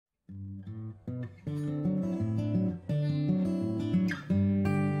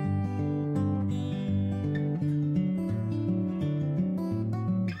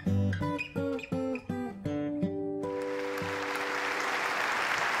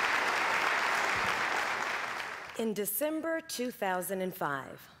In December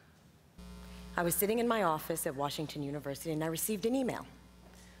 2005, I was sitting in my office at Washington University and I received an email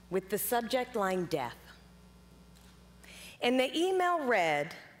with the subject line, death. And the email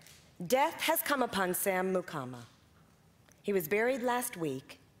read, "Death has come upon Sam Mukama. He was buried last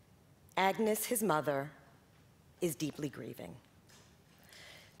week. Agnes, his mother, is deeply grieving."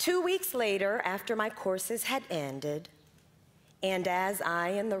 2 weeks later, after my courses had ended, and as I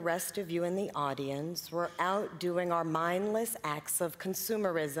and the rest of you in the audience were out doing our mindless acts of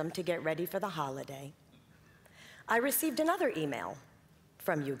consumerism to get ready for the holiday, I received another email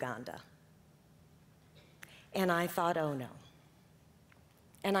from Uganda. And I thought, oh no.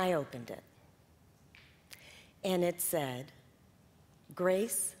 And I opened it. And it said,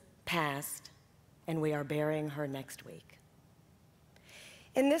 "Grace passed, and we are burying her next week."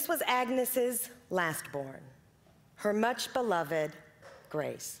 And this was Agnes's lastborn, her much beloved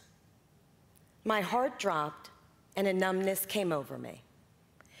Grace. My heart dropped and a numbness came over me.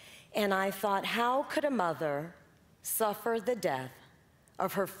 And I thought, how could a mother suffer the death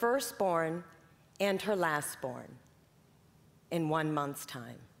of her firstborn and her lastborn in 1 month's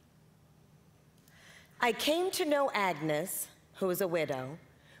time? I came to know Agnes, who was a widow,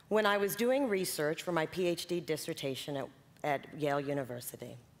 when I was doing research for my Ph.D. dissertation at Yale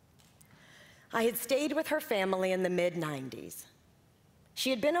University. I had stayed with her family in the mid-90s. She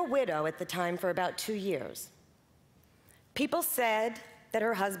had been a widow at the time for about 2 years. People said that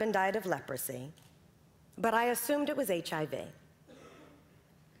her husband died of leprosy, but I assumed it was HIV.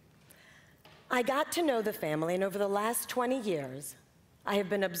 I got to know the family, and over the last 20 years, I have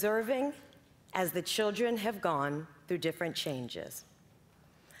been observing as the children have gone through different changes.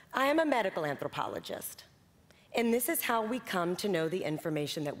 I am a medical anthropologist, and this is how we come to know the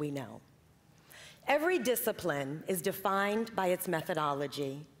information that we know. Every discipline is defined by its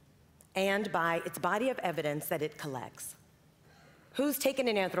methodology and by its body of evidence that it collects. Who's taken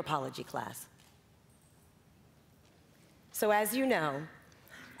an anthropology class? So as you know,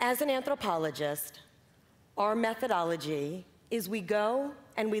 as an anthropologist, our methodology is we go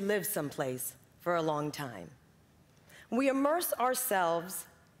and we live someplace for a long time. We immerse ourselves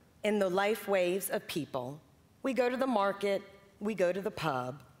in the life waves of people. We go to the market, we go to the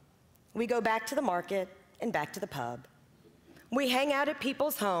pub, we go back to the market and back to the pub. We hang out at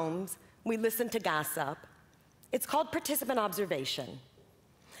people's homes, we listen to gossip. It's called participant observation.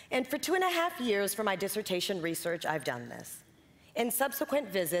 And for 2.5 years for my dissertation research, I've done this. In subsequent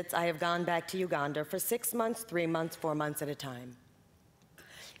visits, I have gone back to Uganda for 6 months, 3 months, 4 months at a time.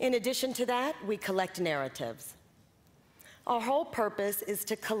 In addition to that, we collect narratives. Our whole purpose is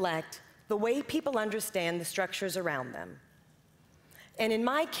to collect the way people understand the structures around them. And in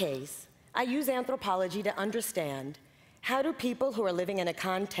my case, I use anthropology to understand how do people who are living in a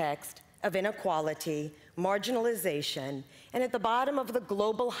context of inequality, marginalization, and at the bottom of the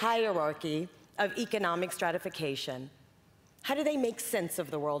global hierarchy of economic stratification, how do they make sense of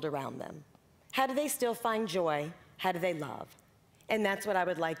the world around them? How do they still find joy? How do they love? And that's what I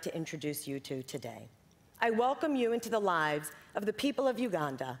would like to introduce you to today. I welcome you into the lives of the people of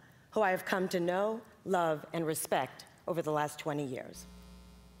Uganda who I have come to know, love, and respect over the last 20 years.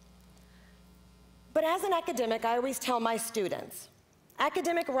 But as an academic, I always tell my students,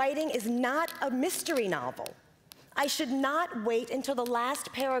 academic writing is not a mystery novel. I should not wait until the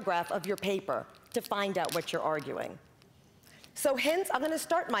last paragraph of your paper to find out what you're arguing. So hence, I'm going to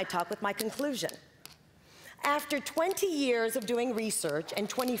start my talk with my conclusion. After 20 years of doing research and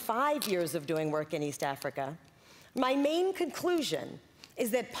 25 years of doing work in East Africa, my main conclusion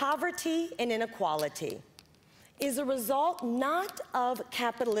is that poverty and inequality is a result not of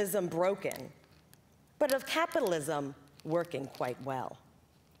capitalism broken, but of capitalism working quite well.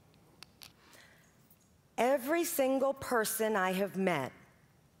 Every single person I have met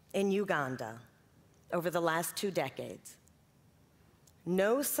in Uganda over the last 2 decades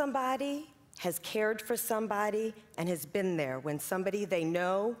knows somebody, has cared for somebody, and has been there when somebody they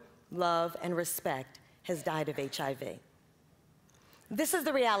know, love, and respect has died of HIV. This is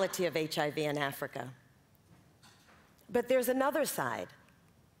the reality of HIV in Africa. But there's another side.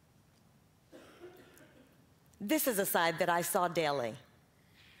 This is a side that I saw daily.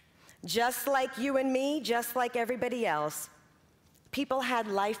 Just like you and me, just like everybody else, people had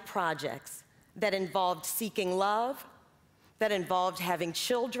life projects that involved seeking love, that involved having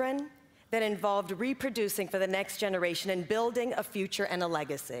children, that involved reproducing for the next generation and building a future and a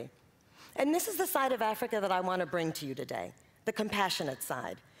legacy. And this is the side of Africa that I want to bring to you today, the compassionate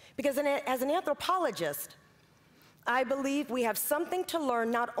side. Because as an anthropologist, I believe we have something to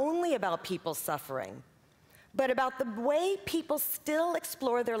learn not only about people's suffering, but about the way people still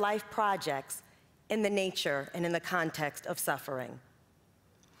explore their life projects in the nature and in the context of suffering.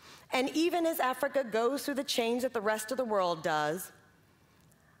 And even as Africa goes through the change that the rest of the world does,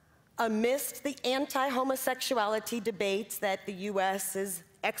 amidst the anti-homosexuality debates that the US is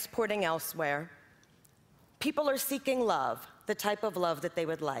exporting elsewhere, people are seeking love, the type of love that they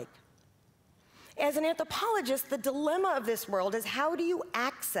would like. As an anthropologist, the dilemma of this world is how do you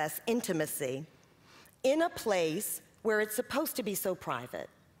access intimacy in a place where it's supposed to be so private,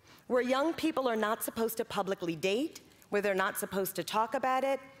 where young people are not supposed to publicly date, where they're not supposed to talk about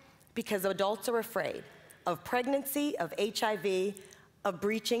it, because adults are afraid of pregnancy, of HIV, of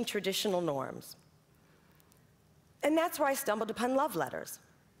breaching traditional norms. And that's where I stumbled upon love letters.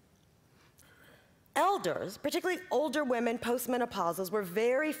 Elders, particularly older women, postmenopausals, were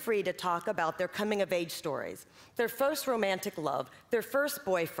very free to talk about their coming-of-age stories, their first romantic love, their first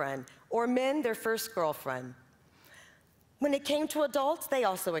boyfriend, or men, their first girlfriend. When it came to adults, they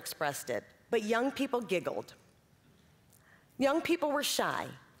also expressed it, but young people giggled. Young people were shy.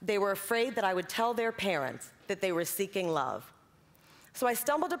 They were afraid that I would tell their parents that they were seeking love. So I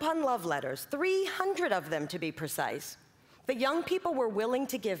stumbled upon love letters, 300 of them to be precise, that young people were willing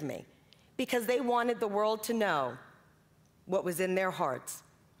to give me because they wanted the world to know what was in their hearts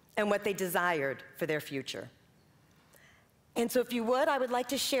and what they desired for their future. And so if you would, I would like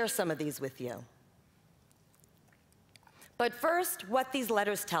to share some of these with you. But first, what these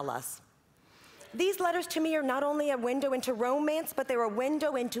letters tell us. These letters to me are not only a window into romance, but they're a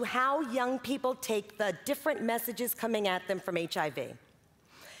window into how young people take the different messages coming at them from HIV,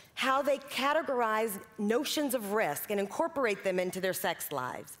 how they categorize notions of risk and incorporate them into their sex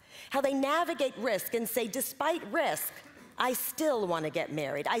lives, how they navigate risk and say, despite risk, I still want to get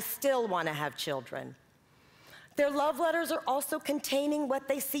married, I still want to have children. Their love letters are also containing what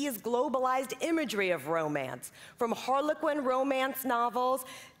they see as globalized imagery of romance, from Harlequin romance novels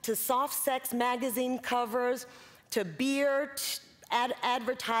to soft sex magazine covers to beer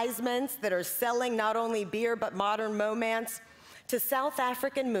advertisements that are selling not only beer but modern romance, to South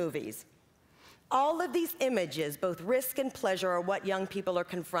African movies. All of these images, both risk and pleasure, are what young people are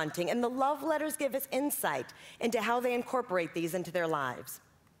confronting, and the love letters give us insight into how they incorporate these into their lives.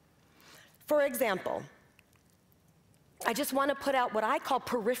 For example, I just want to put out what I call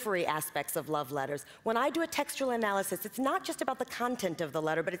periphery aspects of love letters. When I do a textual analysis, it's not just about the content of the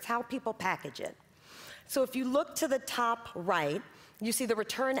letter, but it's how people package it. So if you look to the top right, you see the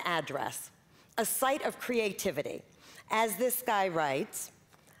return address, a site of creativity. As this guy writes,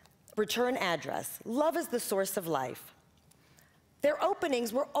 return address, love is the source of life. Their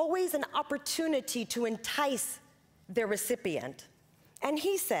openings were always an opportunity to entice their recipient. And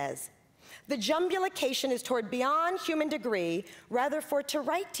he says, the jumbulication is toward beyond human degree, rather for to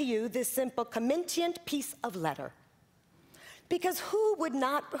write to you this simple commentient piece of letter. Because who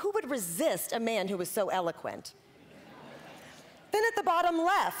would resist a man who was so eloquent? Then at the bottom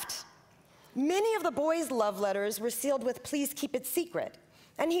left, many of the boys' love letters were sealed with, please keep it secret.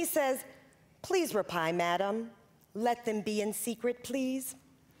 And he says, please reply, madam, let them be in secret, please.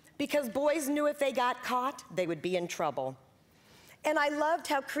 Because boys knew if they got caught, they would be in trouble. And I loved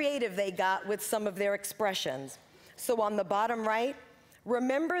how creative they got with some of their expressions. So on the bottom right,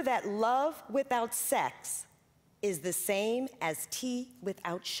 remember that love without sex is the same as tea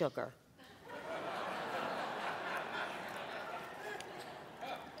without sugar.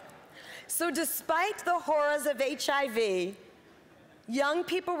 So despite the horrors of HIV, young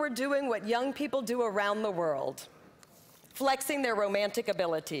people were doing what young people do around the world, flexing their romantic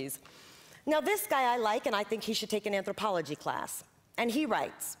abilities. Now this guy I like, and I think he should take an anthropology class. And he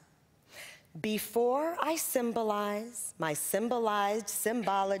writes, before I symbolize my symbolized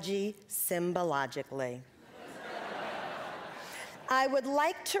symbology symbologically, I would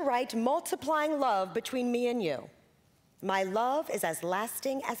like to write multiplying love between me and you. My love is as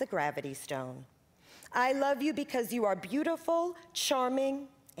lasting as a gravity stone. I love you because you are beautiful, charming,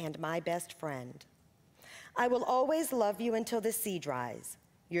 and my best friend. I will always love you until the sea dries.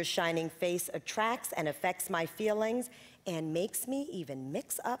 Your shining face attracts and affects my feelings and makes me even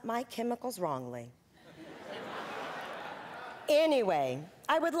mix up my chemicals wrongly. Anyway,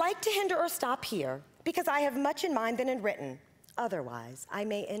 I would like to hinder or stop here because I have much in mind than in written. Otherwise, I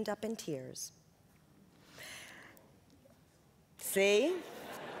may end up in tears. See?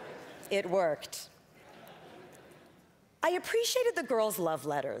 It worked. I appreciated the girls' love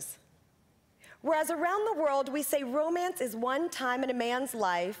letters. Whereas around the world, we say romance is one time in a man's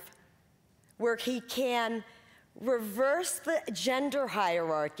life where he can reverse the gender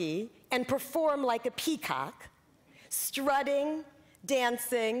hierarchy and perform like a peacock, strutting,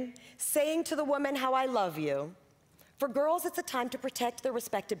 dancing, saying to the woman how I love you. For girls, it's a time to protect their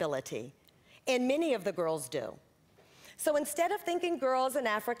respectability and many of the girls do. So instead of thinking girls in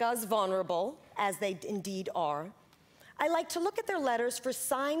Africa as vulnerable, as they indeed are, I like to look at their letters for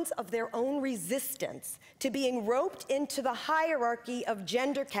signs of their own resistance to being roped into the hierarchy of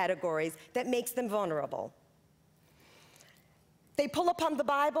gender categories that makes them vulnerable. They pull upon the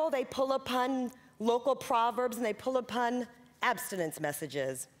Bible, they pull upon local proverbs, and they pull upon abstinence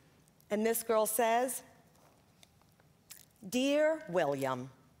messages. And this girl says, "Dear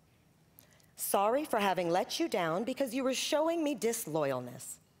William, sorry for having let you down because you were showing me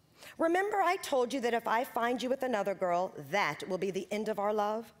disloyalness. Remember I told you that if I find you with another girl, that will be the end of our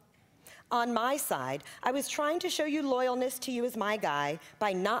love? On my side, I was trying to show you loyalness to you as my guy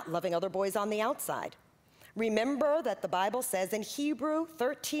by not loving other boys on the outside. Remember that the Bible says in Hebrew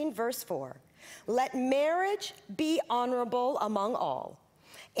 13, verse 4, let marriage be honorable among all,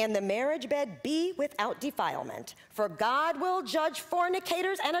 and the marriage bed be without defilement, for God will judge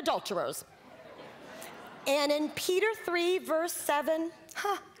fornicators and adulterers. And in Peter 3, verse 7,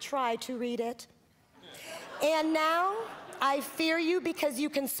 try to read it. And now I fear you because you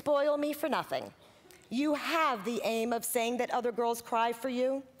can spoil me for nothing. You have the aim of saying that other girls cry for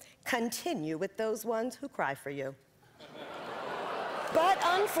you. Continue with those ones who cry for you. But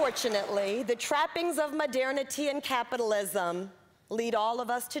unfortunately, the trappings of modernity and capitalism lead all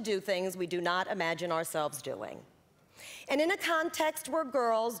of us to do things we do not imagine ourselves doing. And in a context where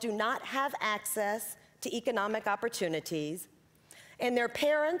girls do not have access to economic opportunities, and their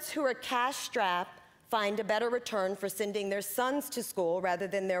parents who are cash-strapped find a better return for sending their sons to school rather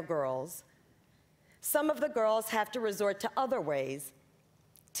than their girls, some of the girls have to resort to other ways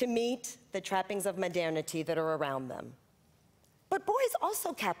to meet the trappings of modernity that are around them. But boys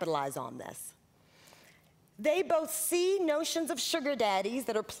also capitalize on this. They both see notions of sugar daddies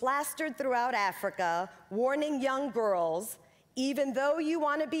that are plastered throughout Africa, warning young girls, even though you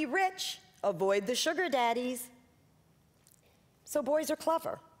want to be rich, avoid the sugar daddies. So boys are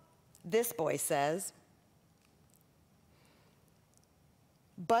clever. This boy says,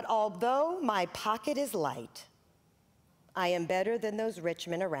 but although my pocket is light, I am better than those rich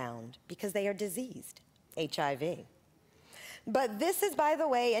men around because they are diseased, HIV. But this is, by the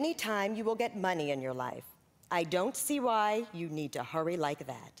way, any time you will get money in your life. I don't see why you need to hurry like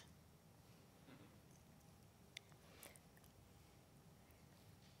that.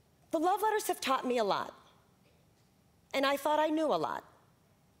 The love letters have taught me a lot, and I thought I knew a lot.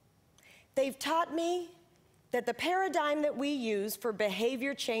 They've taught me that the paradigm that we use for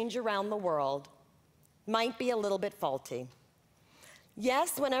behavior change around the world might be a little bit faulty.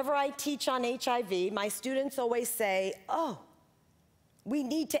 Yes, whenever I teach on HIV, my students always say, oh, we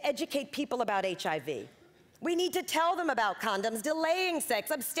need to educate people about HIV. We need to tell them about condoms, delaying sex,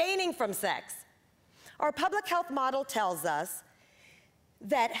 abstaining from sex. Our public health model tells us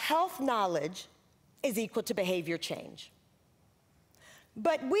that health knowledge is equal to behavior change.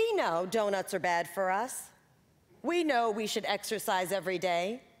 But we know donuts are bad for us. We know we should exercise every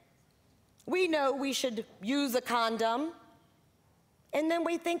day. We know we should use a condom. And then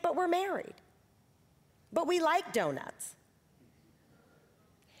we think, but we're married. But we like donuts.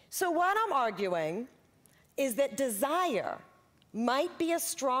 So what I'm arguing is that desire might be a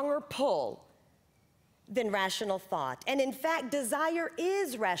stronger pull than rational thought. And in fact, desire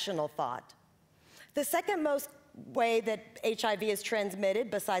is rational thought. The second most way that HIV is transmitted,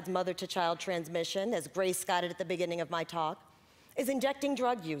 besides mother-to-child transmission, as Grace got it at the beginning of my talk, is injecting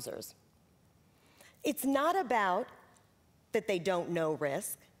drug users. It's not about that they don't know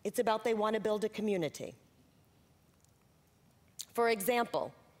risk. It's about they want to build a community. For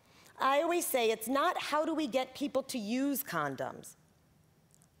example, I always say it's not how do we get people to use condoms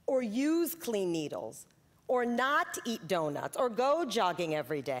or use clean needles or not eat donuts or go jogging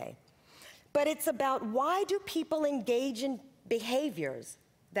every day. But it's about why do people engage in behaviors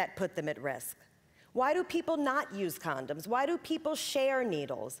that put them at risk? Why do people not use condoms? Why do people share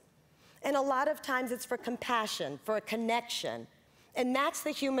needles? And a lot of times it's for compassion, for a connection. And that's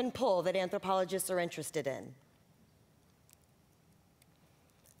the human pull that anthropologists are interested in.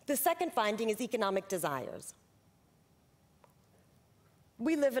 The second finding is economic desires.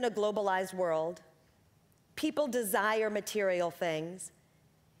 We live in a globalized world. People desire material things.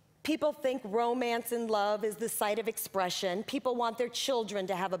 People think romance and love is the site of expression. People want their children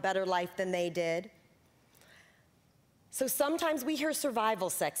to have a better life than they did. So sometimes we hear survival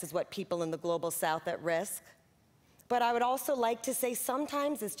sex is what people in the global South at risk. But I would also like to say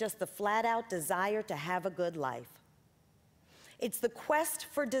sometimes it's just the flat-out desire to have a good life. It's the quest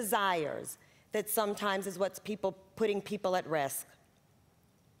for desires that sometimes is what's putting people at risk.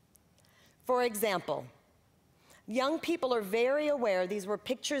 For example, Young people are very aware. These were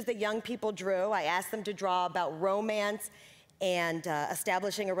pictures that young people drew. I asked them to draw about romance and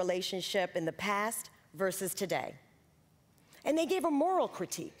establishing a relationship in the past versus today. And they gave a moral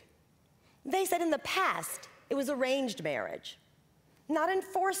critique. They said in the past, it was arranged marriage, not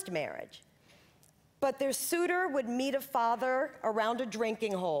enforced marriage. But their suitor would meet a father around a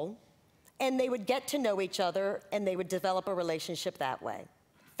drinking hole, and they would get to know each other, and they would develop a relationship that way.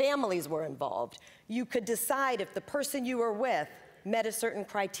 Families were involved. You could decide if the person you were with met a certain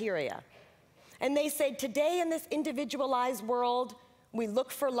criteria. And they say, today in this individualized world, we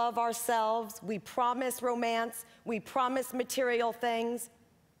look for love ourselves, we promise romance, we promise material things.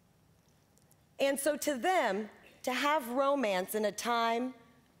 And so to them, to have romance in a time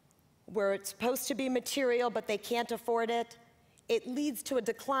where it's supposed to be material but they can't afford it, it leads to a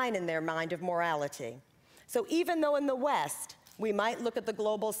decline in their mind of morality. So even though in the West, we might look at the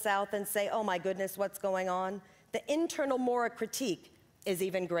global South and say, oh my goodness, what's going on? The internal moral critique is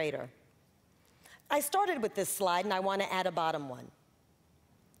even greater. I started with this slide, and I want to add a bottom one.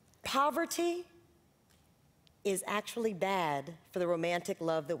 Poverty is actually bad for the romantic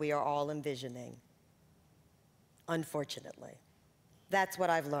love that we are all envisioning, unfortunately. That's what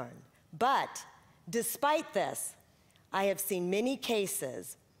I've learned. But despite this, I have seen many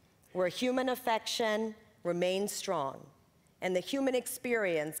cases where human affection remains strong, and the human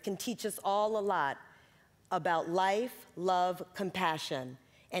experience can teach us all a lot about life, love, compassion,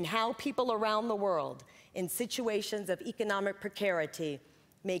 and how people around the world in situations of economic precarity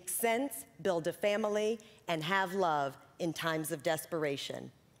make sense, build a family, and have love in times of desperation.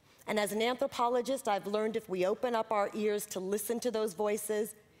 And as an anthropologist, I've learned if we open up our ears to listen to those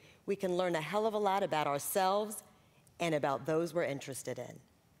voices, we can learn a hell of a lot about ourselves and about those we're interested in.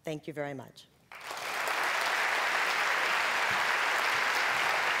 Thank you very much.